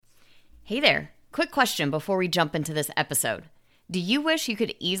Hey there, quick question before we jump into this episode. Do you wish you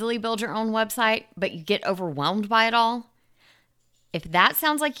could easily build your own website, but you get overwhelmed by it all? If that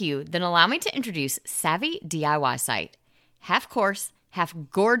sounds like you, then allow me to introduce Savvy DIY Site. Half course, half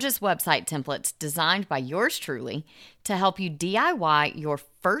gorgeous website templates designed by yours truly to help you DIY your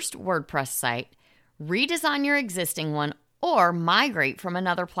first WordPress site, redesign your existing one, or migrate from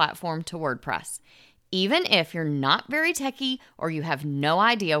another platform to WordPress, even if you're not very techie or you have no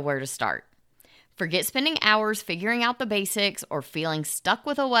idea where to start. Forget spending hours figuring out the basics or feeling stuck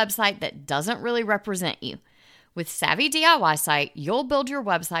with a website that doesn't really represent you. With Savvy DIY Site, you'll build your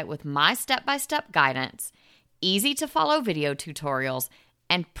website with my step-by-step guidance, easy-to-follow video tutorials,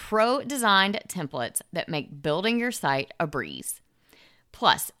 and pro-designed templates that make building your site a breeze.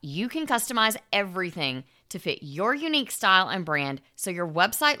 Plus, you can customize everything to fit your unique style and brand so your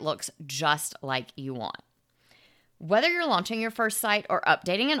website looks just like you want. Whether you're launching your first site or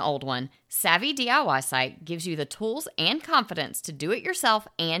updating an old one, Savvy DIY Site gives you the tools and confidence to do it yourself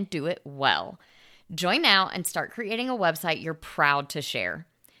and do it well. Join now and start creating a website you're proud to share.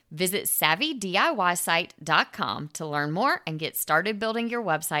 Visit savvydiysite.com to learn more and get started building your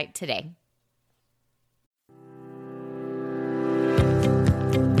website today.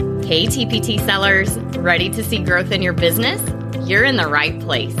 Hey TPT sellers, ready to see growth in your business? You're in the right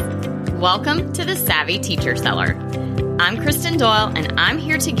place. Welcome to the Savvy Teacher Seller. I'm Kristen Doyle, and I'm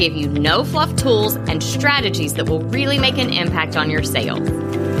here to give you no-fluff tools and strategies that will really make an impact on your sales.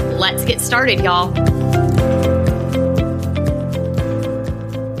 Let's get started, y'all.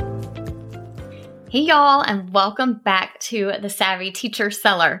 Hey, y'all, and welcome back to the Savvy Teacher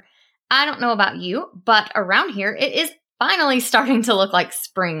Seller. I don't know about you, but around here, it is finally starting to look like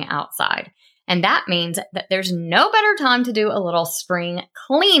spring outside. And that means that there's no better time to do a little spring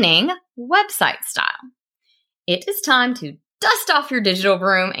cleaning website style. It is time to dust off your digital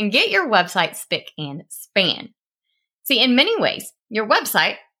broom and get your website spick and span. See, in many ways, your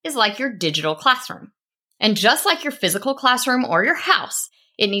website is like your digital classroom. And just like your physical classroom or your house,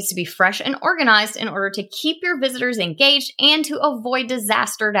 it needs to be fresh and organized in order to keep your visitors engaged and to avoid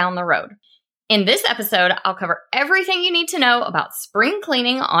disaster down the road. In this episode, I'll cover everything you need to know about spring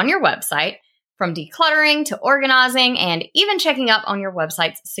cleaning on your website, from decluttering to organizing and even checking up on your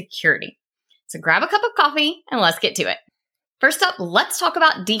website's security. So grab a cup of coffee and let's get to it. First up, let's talk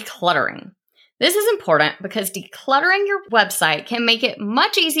about decluttering. This is important because decluttering your website can make it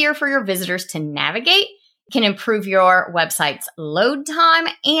much easier for your visitors to navigate, can improve your website's load time,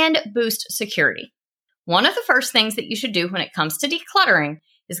 and boost security. One of the first things that you should do when it comes to decluttering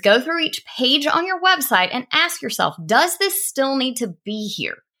is go through each page on your website and ask yourself, does this still need to be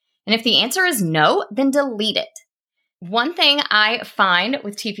here? And if the answer is no, then delete it. One thing I find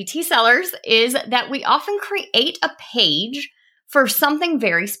with TPT sellers is that we often create a page for something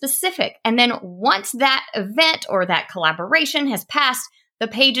very specific. And then once that event or that collaboration has passed, the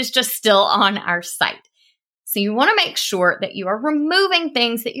page is just still on our site. So you want to make sure that you are removing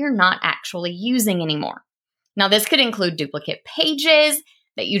things that you're not actually using anymore. Now, this could include duplicate pages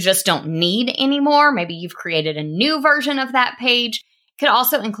that you just don't need anymore. Maybe you've created a new version of that page. Could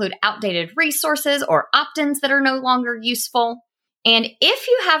also include outdated resources or opt-ins that are no longer useful. And if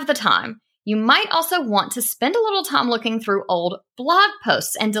you have the time, you might also want to spend a little time looking through old blog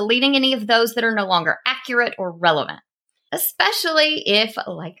posts and deleting any of those that are no longer accurate or relevant. Especially if,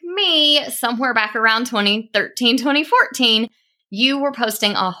 like me, somewhere back around 2013, 2014, you were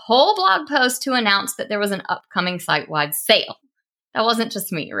posting a whole blog post to announce that there was an upcoming site-wide sale. That wasn't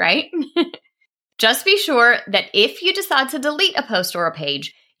just me, right? Just be sure that if you decide to delete a post or a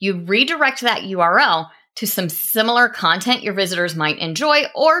page, you redirect that URL to some similar content your visitors might enjoy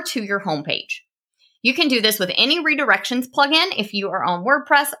or to your homepage. You can do this with any redirections plugin if you are on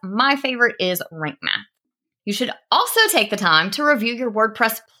WordPress. My favorite is Rank Math. You should also take the time to review your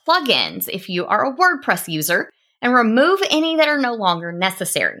WordPress plugins if you are a WordPress user and remove any that are no longer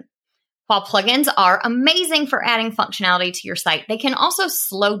necessary. While plugins are amazing for adding functionality to your site, they can also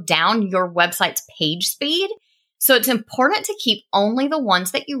slow down your website's page speed, so it's important to keep only the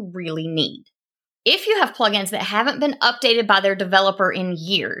ones that you really need. If you have plugins that haven't been updated by their developer in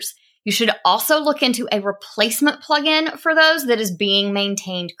years, you should also look into a replacement plugin for those that is being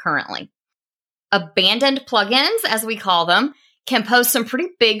maintained currently. Abandoned plugins, as we call them, can pose some pretty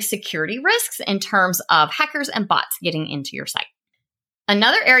big security risks in terms of hackers and bots getting into your site.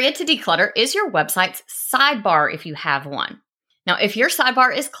 Another area to declutter is your website's sidebar if you have one. Now, if your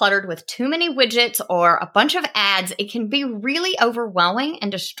sidebar is cluttered with too many widgets or a bunch of ads, it can be really overwhelming and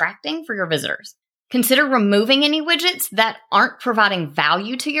distracting for your visitors. Consider removing any widgets that aren't providing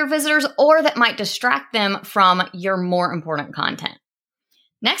value to your visitors or that might distract them from your more important content.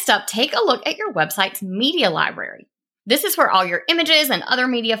 Next up, take a look at your website's media library. This is where all your images and other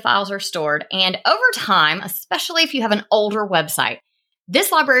media files are stored, and over time, especially if you have an older website,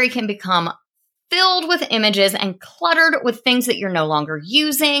 this library can become filled with images and cluttered with things that you're no longer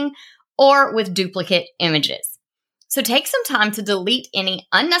using or with duplicate images. So take some time to delete any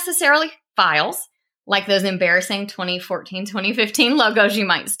unnecessary files, like those embarrassing 2014, 2015 logos you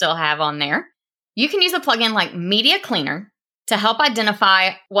might still have on there. You can use a plugin like Media Cleaner to help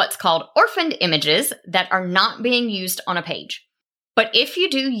identify what's called orphaned images that are not being used on a page. But if you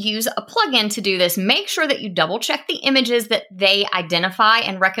do use a plugin to do this, make sure that you double check the images that they identify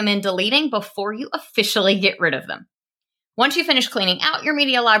and recommend deleting before you officially get rid of them. Once you finish cleaning out your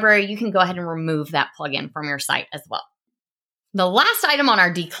media library, you can go ahead and remove that plugin from your site as well. The last item on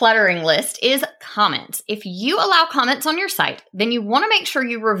our decluttering list is comments. If you allow comments on your site, then you want to make sure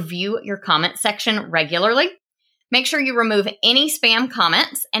you review your comment section regularly. Make sure you remove any spam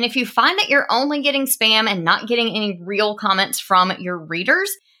comments. And if you find that you're only getting spam and not getting any real comments from your readers,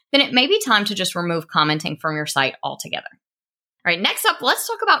 then it may be time to just remove commenting from your site altogether. All right, next up, let's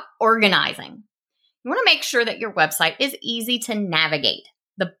talk about organizing. You want to make sure that your website is easy to navigate.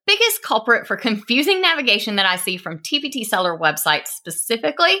 The biggest culprit for confusing navigation that I see from TPT seller websites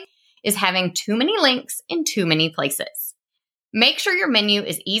specifically is having too many links in too many places. Make sure your menu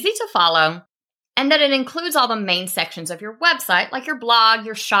is easy to follow and that it includes all the main sections of your website, like your blog,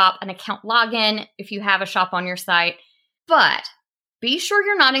 your shop, an account login, if you have a shop on your site. But be sure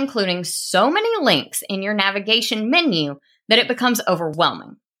you're not including so many links in your navigation menu that it becomes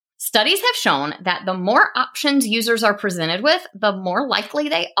overwhelming. Studies have shown that the more options users are presented with, the more likely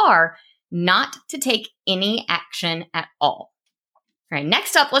they are not to take any action at all. All right,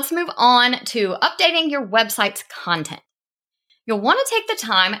 next up, let's move on to updating your website's content. You'll want to take the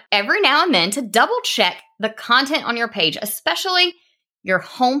time every now and then to double check the content on your page, especially your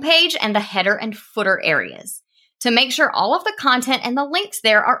homepage and the header and footer areas, to make sure all of the content and the links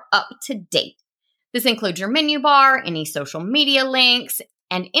there are up to date. This includes your menu bar, any social media links,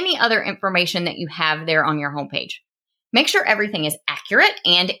 and any other information that you have there on your homepage. Make sure everything is accurate,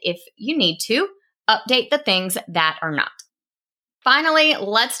 and if you need to, update the things that are not. Finally,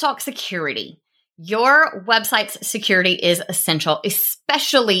 let's talk security. Your website's security is essential,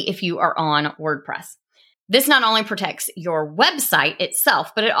 especially if you are on WordPress. This not only protects your website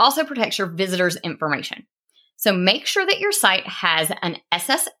itself, but it also protects your visitors' information. So make sure that your site has an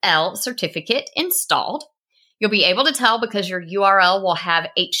SSL certificate installed. You'll be able to tell because your URL will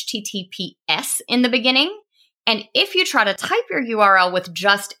have HTTPS in the beginning. And if you try to type your URL with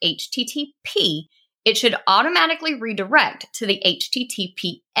just HTTP, it should automatically redirect to the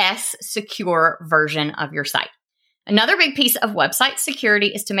HTTPS secure version of your site. Another big piece of website security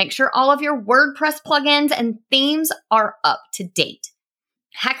is to make sure all of your WordPress plugins and themes are up to date.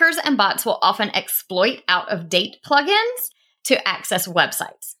 Hackers and bots will often exploit out-of-date plugins to access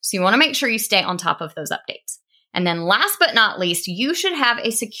websites. So you want to make sure you stay on top of those updates. And then last but not least, you should have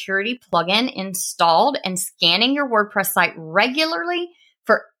a security plugin installed and scanning your WordPress site regularly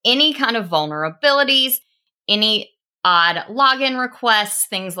for any kind of vulnerabilities, any odd login requests,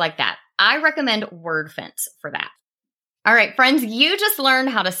 things like that. I recommend WordFence for that. All right, friends, you just learned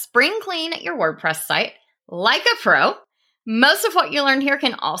how to spring clean your WordPress site like a pro. Most of what you learned here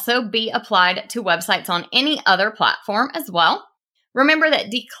can also be applied to websites on any other platform as well. Remember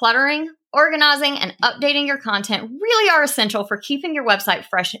that decluttering, organizing, and updating your content really are essential for keeping your website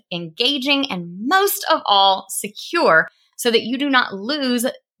fresh, engaging, and most of all, secure, so that you do not lose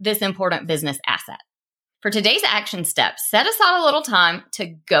this important business asset. For today's action steps, set aside a little time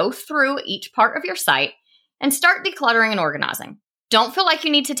to go through each part of your site and start decluttering and organizing. Don't feel like you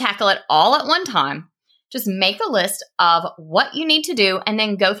need to tackle it all at one time. Just make a list of what you need to do and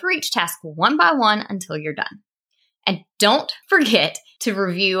then go through each task one by one until you're done. And don't forget to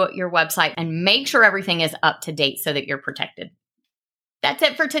review your website and make sure everything is up to date so that you're protected. That's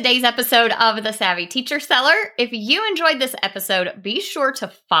it for today's episode of The Savvy Teacher Seller. If you enjoyed this episode, be sure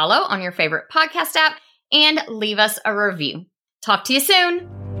to follow on your favorite podcast app and leave us a review. Talk to you soon.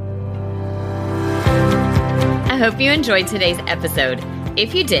 I hope you enjoyed today's episode.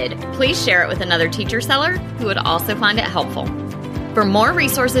 If you did, please share it with another teacher seller who would also find it helpful. For more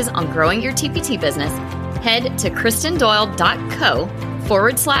resources on growing your TPT business, head to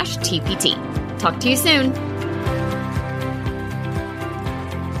kristendoyle.co/TPT. Talk to you soon.